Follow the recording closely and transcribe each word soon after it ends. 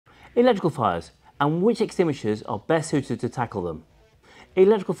Electrical fires and which extinguishers are best suited to tackle them.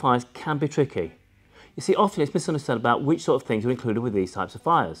 Electrical fires can be tricky. You see, often it's misunderstood about which sort of things are included with these types of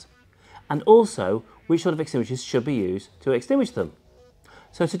fires, and also which sort of extinguishers should be used to extinguish them.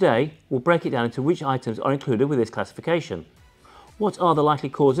 So today we'll break it down into which items are included with this classification. What are the likely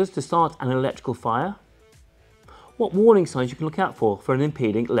causes to start an electrical fire? What warning signs you can look out for an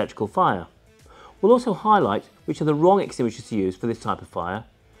impeding electrical fire. We'll also highlight which are the wrong extinguishers to use for this type of fire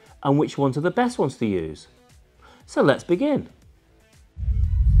and which ones are the best ones to use. So let's begin.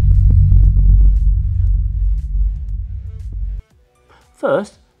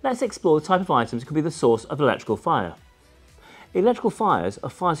 First, let's explore the type of items that could be the source of electrical fire. Electrical fires are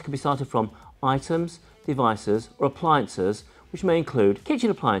fires that can be started from items, devices or appliances which may include kitchen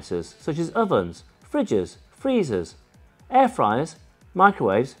appliances such as ovens, fridges, freezers, air fryers,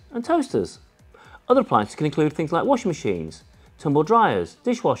 microwaves and toasters. Other appliances can include things like washing machines, tumble dryers,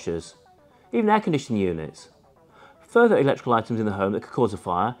 dishwashers, even air conditioning units. Further electrical items in the home that could cause a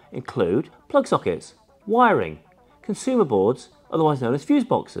fire include plug sockets, wiring, consumer boards, otherwise known as fuse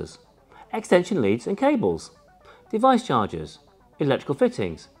boxes, extension leads and cables, device chargers, electrical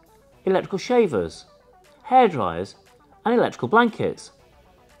fittings, electrical shavers, hair dryers and electrical blankets.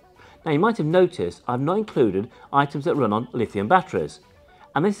 Now you might have noticed I've not included items that run on lithium batteries,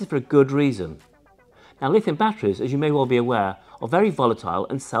 and this is for a good reason. Now lithium batteries, as you may well be aware, are very volatile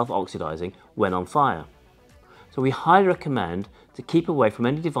and self-oxidizing when on fire. So we highly recommend to keep away from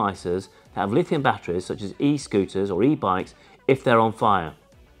any devices that have lithium batteries such as e-scooters or e-bikes if they're on fire.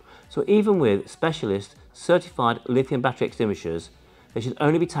 So even with specialist certified lithium battery extinguishers, they should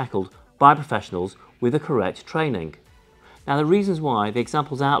only be tackled by professionals with the correct training. Now the reasons why the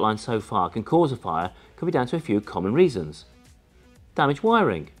examples outlined so far can cause a fire could be down to a few common reasons. Damaged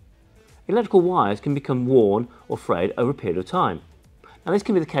wiring. Electrical wires can become worn or frayed over a period of time. Now this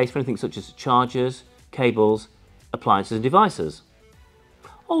can be the case for anything such as chargers, cables, appliances and devices.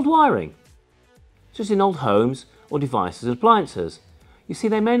 Old wiring, such as in old homes or devices and appliances. You see,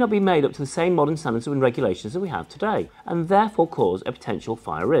 they may not be made up to the same modern standards and regulations that we have today, and therefore cause a potential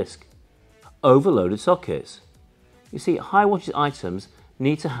fire risk. Overloaded sockets. You see, high wattage items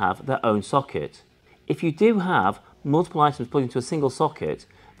need to have their own socket. If you do have multiple items put into a single socket,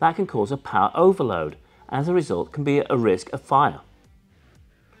 that can cause a power overload, and as a result can be a risk of fire.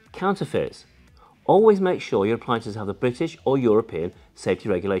 Counterfeits. Always make sure your appliances have the British or European safety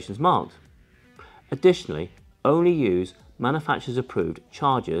regulations marked. Additionally, only use manufacturer's approved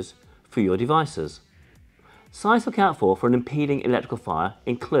chargers for your devices. Signs to look out for an impeding electrical fire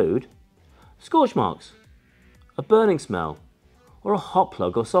include scorch marks, a burning smell, or a hot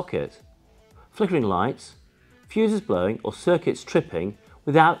plug or socket, flickering lights, fuses blowing or circuits tripping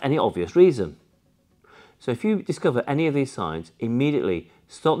without any obvious reason. So if you discover any of these signs, immediately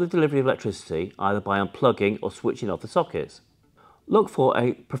stop the delivery of electricity either by unplugging or switching off the sockets. Look for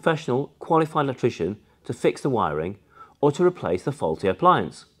a professional qualified electrician to fix the wiring or to replace the faulty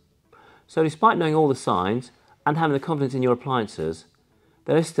appliance. So despite knowing all the signs and having the confidence in your appliances,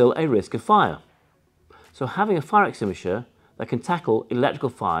 there is still a risk of fire. So having a fire extinguisher that can tackle electrical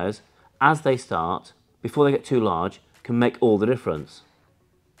fires as they start before they get too large can make all the difference.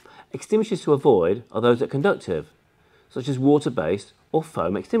 Extinguishers to avoid are those that are conductive, such as water-based or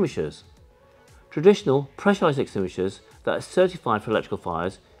foam extinguishers. Traditional pressurized extinguishers that are certified for electrical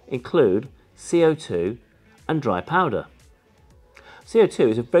fires include CO2 and dry powder. CO2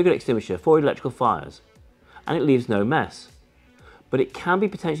 is a very good extinguisher for electrical fires and it leaves no mess, but it can be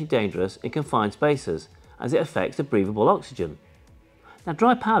potentially dangerous in confined spaces as it affects the breathable oxygen. Now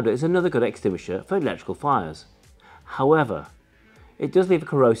dry powder is another good extinguisher for electrical fires. However, it does leave a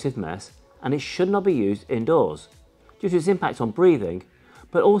corrosive mess and it should not be used indoors due to its impact on breathing,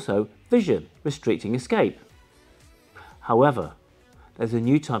 but also vision, restricting escape. However, there's a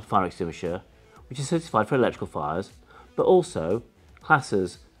new type of fire extinguisher which is certified for electrical fires, but also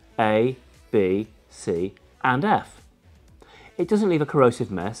classes A, B, C and F. It doesn't leave a corrosive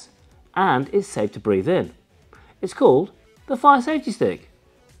mess and it's safe to breathe in. It's called the fire safety stick.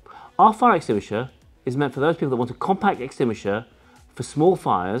 Our fire extinguisher is meant for those people that want a compact extinguisher for small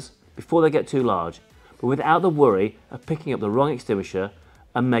fires before they get too large, but without the worry of picking up the wrong extinguisher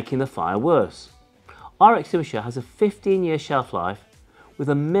and making the fire worse. Our extinguisher has a 15-year shelf life with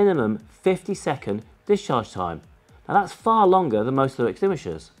a minimum 50-second discharge time. Now that's far longer than most other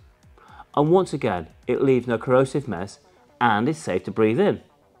extinguishers. And once again, it leaves no corrosive mess and is safe to breathe in.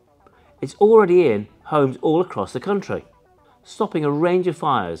 It's already in homes all across the country, stopping a range of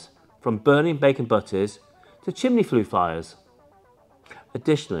fires from burning bacon butties to chimney flue fires.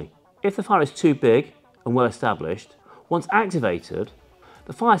 Additionally, if the fire is too big and well established, once activated,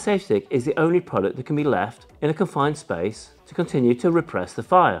 The fire safety stick is the only product that can be left in a confined space to continue to repress the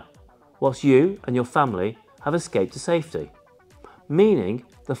fire, whilst you and your family have escaped to safety, meaning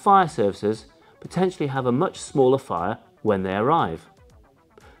the fire services potentially have a much smaller fire when they arrive.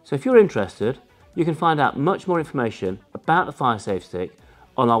 So if you're interested, you can find out much more information about the fire safety stick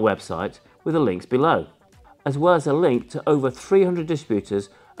on our website with the links below, as well as a link to over 300 distributors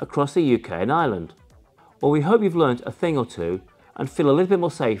across the UK and Ireland. Well, we hope you've learned a thing or two and feel a little bit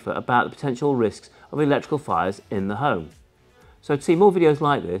more safer about the potential risks of electrical fires in the home. So to see more videos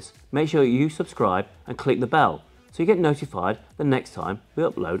like this, make sure you subscribe and click the bell so you get notified the next time we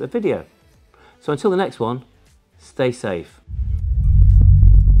upload a video. So until the next one, stay safe.